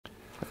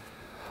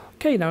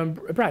Okay, now,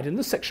 Brad, in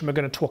this section we're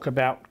going to talk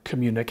about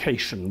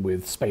communication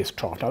with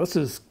spacecraft. Now, this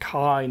is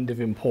kind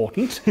of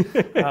important.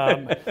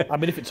 I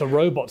mean, if it's a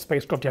robot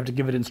spacecraft, you have to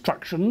give it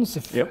instructions.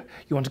 If you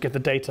want to get the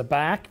data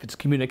back, if it's a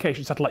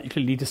communication satellite, you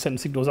clearly need to send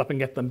signals up and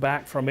get them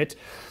back from it.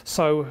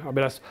 So, I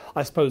mean,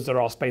 I suppose there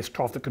are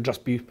spacecraft that could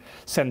just be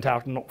sent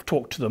out and not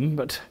talk to them,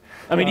 but...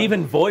 I mean,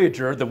 even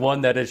Voyager, the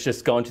one that has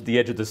just gone to the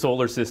edge of the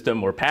solar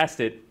system or past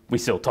it, we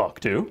still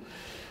talk to.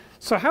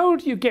 So how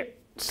do you get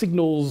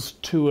signals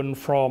to and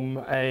from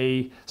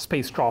a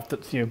spacecraft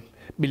that's,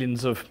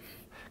 millions of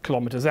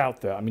kilometers out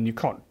there? I mean, you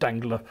can't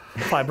dangle a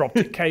fiber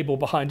optic cable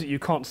behind it, you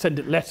can't send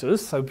it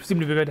letters, so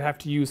presumably we're going to have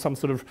to use some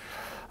sort of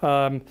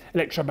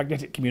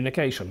electromagnetic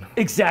communication.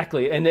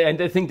 Exactly, and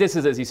I think this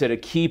is, as you said, a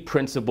key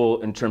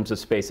principle in terms of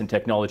space and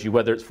technology,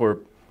 whether it's for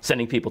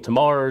sending people to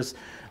Mars,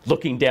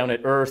 looking down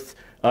at Earth,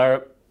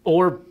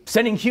 or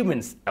sending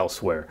humans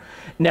elsewhere.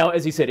 Now,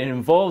 as you said, it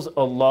involves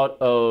a lot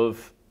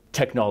of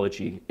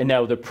technology. And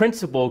now the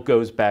principle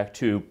goes back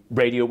to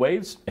radio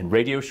waves and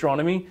radio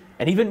astronomy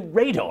and even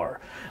radar.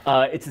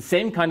 It's the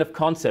same kind of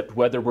concept,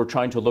 whether we're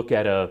trying to look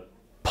at a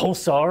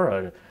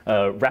pulsar,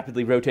 a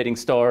rapidly rotating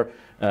star,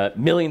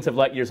 millions of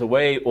light years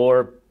away,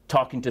 or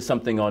talking to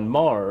something on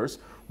Mars.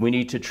 We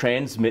need to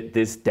transmit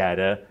this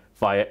data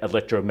via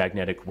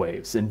electromagnetic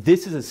waves. And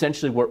this is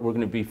essentially what we're going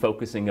to be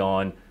focusing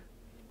on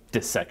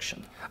this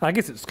section. I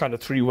guess it's kind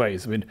of three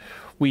ways. I mean,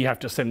 we have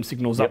to send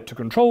signals up to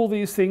control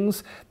these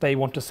things. They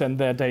want to send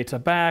their data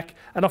back,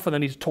 and often they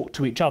need to talk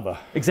to each other.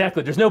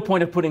 Exactly. There's no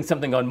point of putting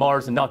something on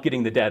Mars and not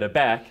getting the data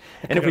back.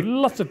 And if we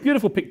lots of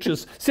beautiful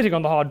pictures sitting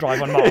on the hard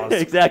drive on Mars.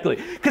 Exactly,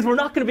 because we're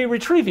not going to be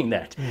retrieving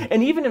that.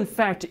 And even in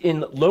fact,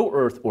 in low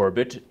Earth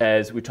orbit,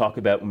 as we talk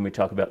about when we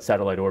talk about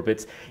satellite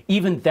orbits,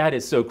 even that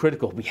is so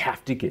critical. We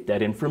have to get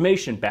that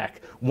information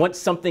back. Once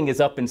something is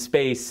up in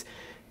space,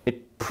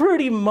 it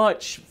pretty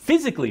much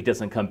physically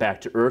doesn't come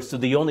back to Earth, so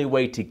the only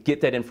way to get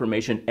that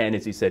information and,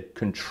 as you said,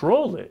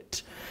 control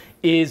it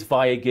is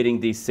via getting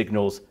these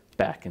signals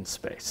back in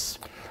space.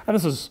 And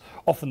this is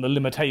often the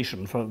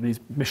limitation for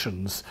these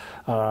missions.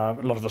 A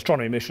lot of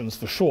astronomy missions,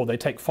 for sure, they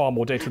take far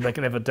more data than they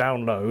can ever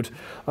download.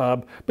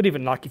 But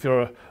even like if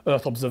you're an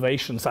Earth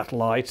observation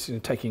satellite,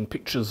 taking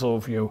pictures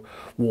of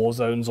war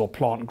zones or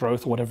plant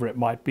growth or whatever it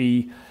might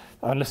be,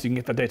 unless you can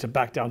get the data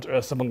back down to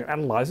Earth, someone can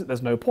analyze it,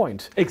 there's no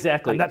point.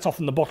 Exactly. And that's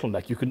often the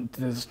bottleneck. You can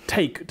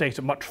take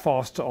data much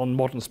faster on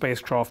modern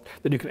spacecraft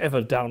than you can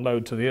ever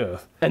download to the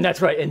Earth. And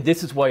that's right. And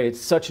this is why it's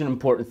such an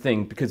important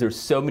thing, because there's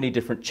so many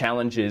different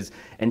challenges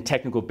and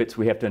technical bits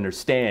we have to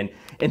understand.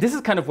 And this is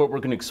kind of what we're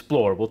going to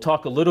explore. We'll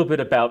talk a little bit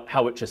about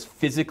how it just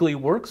physically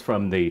works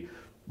from the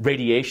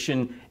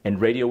radiation and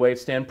radio wave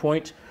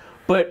standpoint.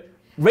 But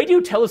radio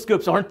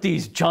telescopes aren't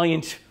these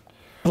giant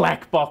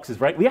black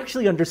boxes, right? We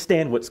actually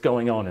understand what's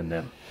going on in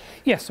them.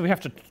 Yes, so we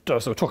have to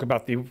talk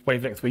about the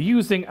wavelengths we're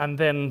using and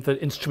then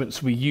the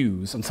instruments we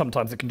use. And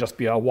sometimes it can just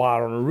be a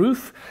wire on a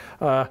roof.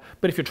 But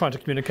if you're trying to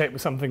communicate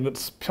with something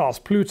that's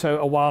past Pluto,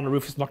 a wire on a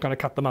roof is not going to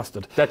cut the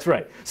mustard. That's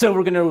right. So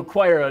we're going to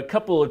require a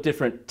couple of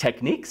different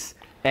techniques,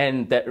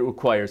 and that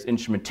requires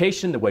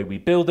instrumentation, the way we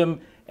build them,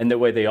 and the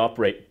way they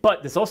operate.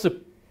 But this also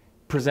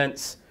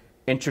presents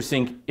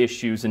interesting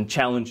issues and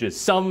challenges,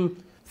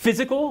 some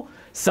physical,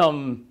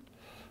 some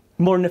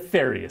more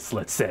nefarious,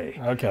 let's say.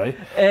 Okay.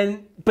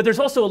 But there's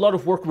also a lot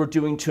of work we're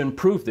doing to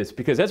improve this,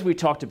 because as we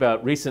talked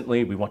about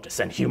recently, we want to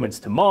send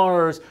humans to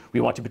Mars, we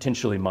want to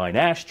potentially mine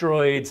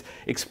asteroids,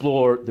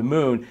 explore the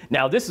moon.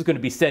 Now this is going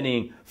to be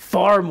sending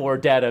far more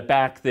data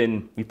back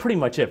than we pretty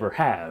much ever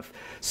have.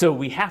 So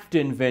we have to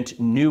invent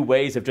new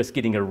ways of just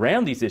getting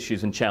around these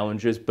issues and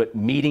challenges, but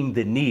meeting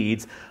the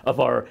needs of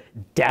our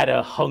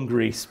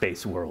data-hungry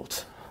space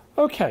world.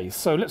 Okay,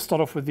 so let's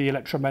start off with the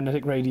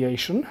electromagnetic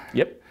radiation.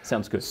 Yep,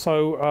 sounds good.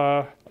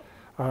 So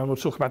we'll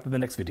talk about that in the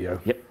next video.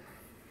 Yep.